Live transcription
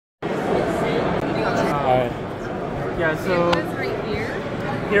Yeah, so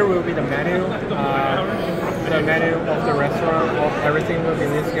here will be the menu. The menu of the restaurant, everything will be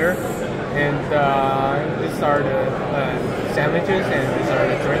listed here. And these are the sandwiches and these are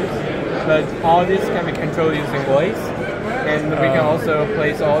the drinks. But all this can be controlled using voice. And we can also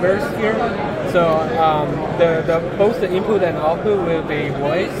place orders here. So both the input and output will be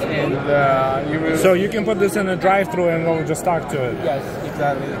voice, and you will. So you can put this in a drive-through and we'll just talk to it. Yes,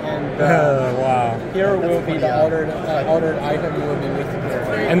 exactly. And wow. Here will be the ordered item will be listed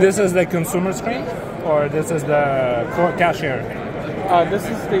here. And this is the consumer screen, or this is the cashier? This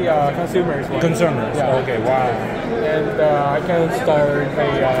is the consumers one. Consumers. Yeah. Okay. Wow. And I can start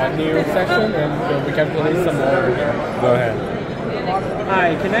a new section, and we can place some order here. Go ahead.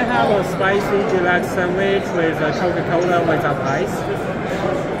 Hi, can I have a spicy deluxe sandwich with a Coca-Cola without ice?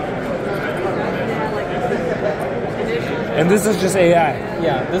 And this is just AI?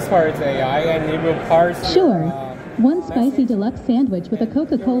 Yeah, this part is AI, and it will parse... Sure. One spicy deluxe sandwich with a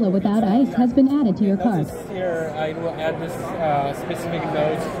Coca-Cola without ice has been added to your cart. Here, I will add this specific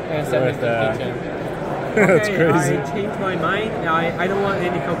note and send it to the kitchen. That's crazy. I changed my mind. I don't want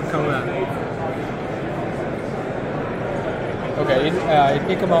any Coca-Cola. Okay, it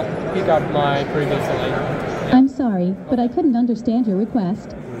picked up my previous line. I'm sorry, but I couldn't understand your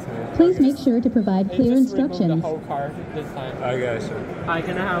request. Please make sure to provide clear instructions. The whole cart this time. I got you. Hi,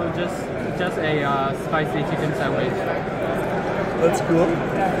 can I have just a spicy chicken sandwich? That's cool.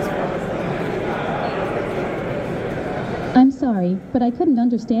 I'm sorry, but I couldn't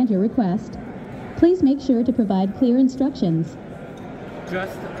understand your request. Please make sure to provide clear instructions.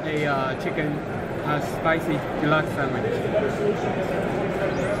 Just a chicken spicy deluxe sandwich.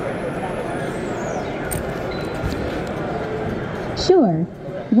 Sure.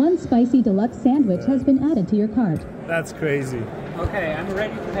 One spicy deluxe sandwich has been added to your cart. That's crazy. Okay, I'm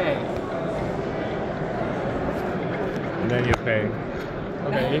ready to pay. And then you pay.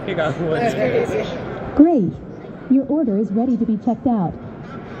 Okay, you pick up what it is. Great. Your order is ready to be checked out.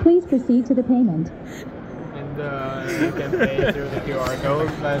 Please proceed to the payment. And you can pay through the QR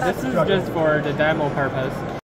code. But this is just for the demo purpose.